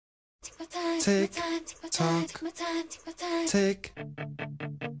Tick tock, tick.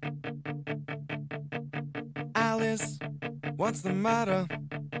 Alice, what's the matter?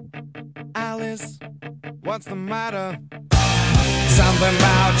 Alice, what's the matter? Something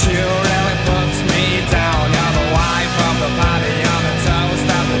about you really puts me down. You're the wife of the party, you're the toast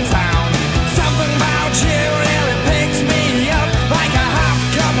of the town. Something about you really picks me up, like a hot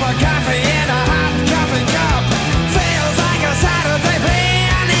cup of coffee in a hot coffee cup. Feels like a Saturday,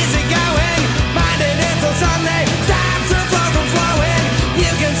 being easy going. Minded until Sunday, starts to flow from flowing.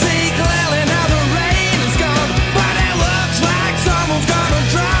 You can see clearly now the rain is gone, but it looks like someone's gonna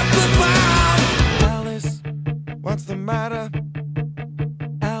drop the bomb. Alice, what's the matter?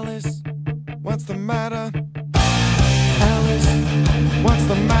 Alice, what's the matter? Alice, what's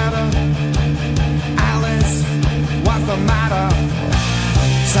the matter? Alice, what's the matter?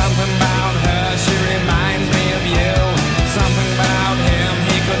 Something about her, she reminds me of you. Something about him,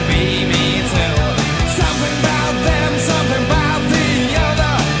 he could be me too. Something about them, something about the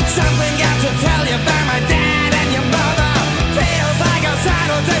other. Something got to tell you about my dad and your mother. Feels like a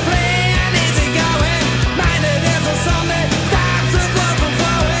Saturday, playing easy going. Minded is a Sunday, starts to flow from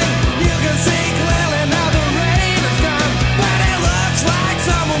flowing. You can see clearly now the rain is gone, but it looks like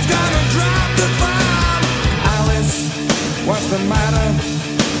someone's gonna drop the bomb. Alice, what's the matter?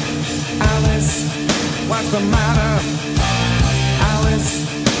 Alice, what's the matter? Alice,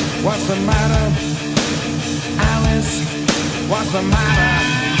 what's the matter? Alice, what's the matter?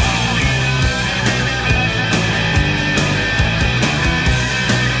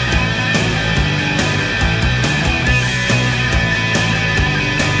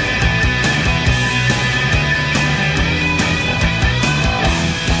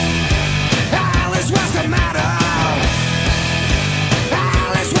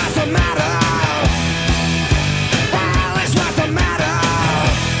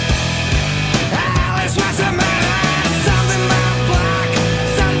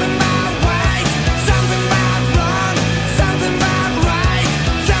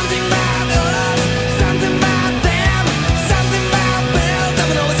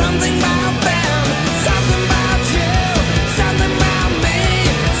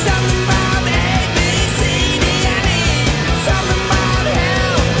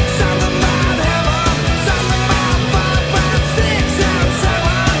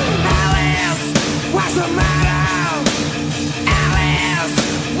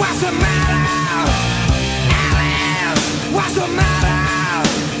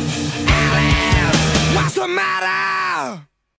 What's the matter?